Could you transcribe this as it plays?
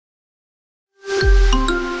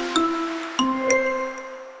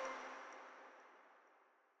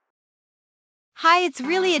Hi, it's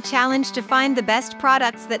really a challenge to find the best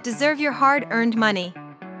products that deserve your hard-earned money.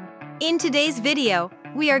 In today's video,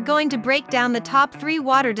 we are going to break down the top 3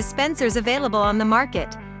 water dispensers available on the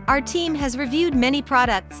market. Our team has reviewed many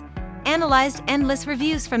products, analyzed endless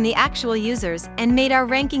reviews from the actual users, and made our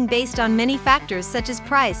ranking based on many factors such as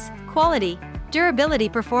price, quality, durability,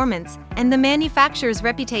 performance, and the manufacturer's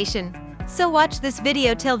reputation. So watch this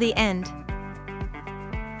video till the end.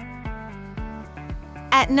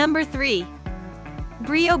 At number 3.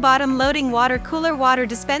 Brio Bottom Loading Water Cooler Water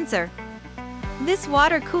Dispenser. This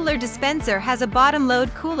water cooler dispenser has a bottom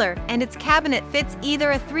load cooler, and its cabinet fits either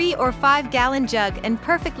a 3 or 5 gallon jug and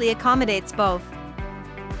perfectly accommodates both.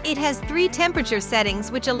 It has 3 temperature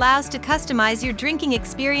settings which allows to customize your drinking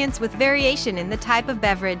experience with variation in the type of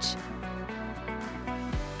beverage.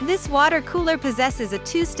 This water cooler possesses a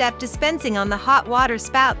 2-step dispensing on the hot water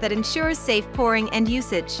spout that ensures safe pouring and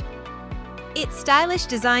usage. Its stylish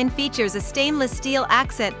design features a stainless steel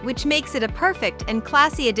accent which makes it a perfect and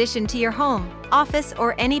classy addition to your home, office,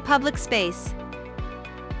 or any public space.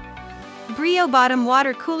 Brio Bottom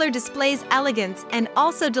Water Cooler displays elegance and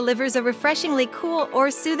also delivers a refreshingly cool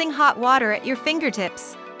or soothing hot water at your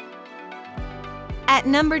fingertips. At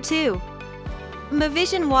number 2.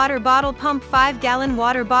 Myvision Water Bottle Pump 5-gallon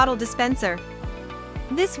Water Bottle Dispenser.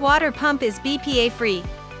 This water pump is BPA-free,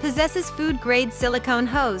 possesses food-grade silicone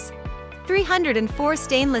hose, 304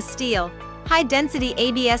 stainless steel, high-density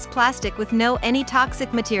ABS plastic with no any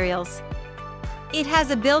toxic materials. It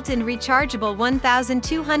has a built-in rechargeable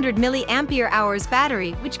 1200 mAh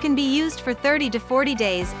battery which can be used for 30 to 40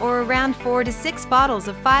 days or around 4 to 6 bottles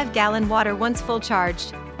of 5-gallon water once full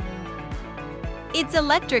charged. Its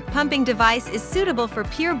electric pumping device is suitable for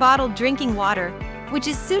pure bottled drinking water, which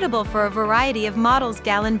is suitable for a variety of models.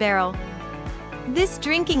 Gallon barrel. This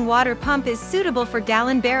drinking water pump is suitable for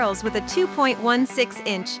gallon barrels with a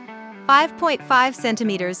 2.16-inch, 5.5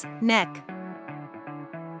 centimeters, neck.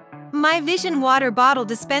 Myvision Water Bottle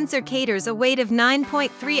Dispenser caters a weight of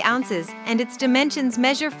 9.3 ounces and its dimensions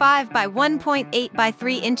measure 5 by 1.8 by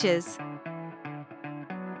 3 inches.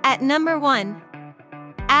 At number 1.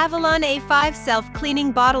 Avalon A5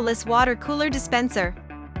 Self-Cleaning Bottleless Water Cooler Dispenser.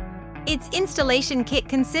 Its installation kit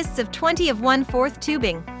consists of 20 of 1/4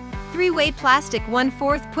 tubing, 3-way plastic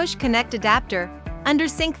 1/4 push connect adapter,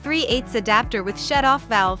 under-sink 3/8 adapter with shut-off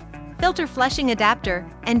valve, filter flushing adapter,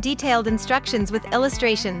 and detailed instructions with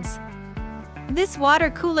illustrations. This water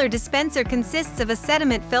cooler dispenser consists of a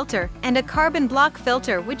sediment filter and a carbon block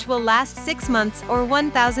filter which will last 6 months or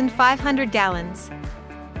 1,500 gallons.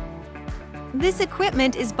 This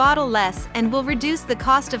equipment is bottle-less and will reduce the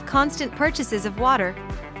cost of constant purchases of water.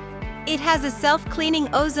 It has a self-cleaning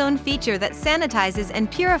ozone feature that sanitizes and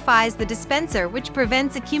purifies the dispenser, which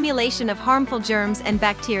prevents accumulation of harmful germs and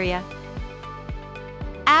bacteria.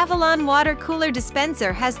 Avalon Water Cooler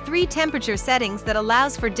Dispenser has 3 temperature settings that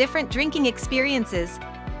allows for different drinking experiences,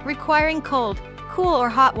 requiring cold, cool, or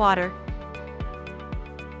hot water.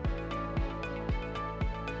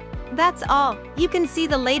 That's all. You can see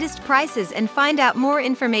the latest prices and find out more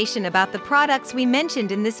information about the products we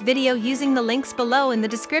mentioned in this video using the links below in the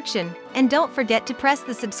description. And don't forget to press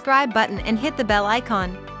the subscribe button and hit the bell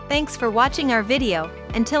icon. Thanks for watching our video.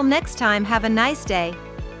 Until next time, have a nice day.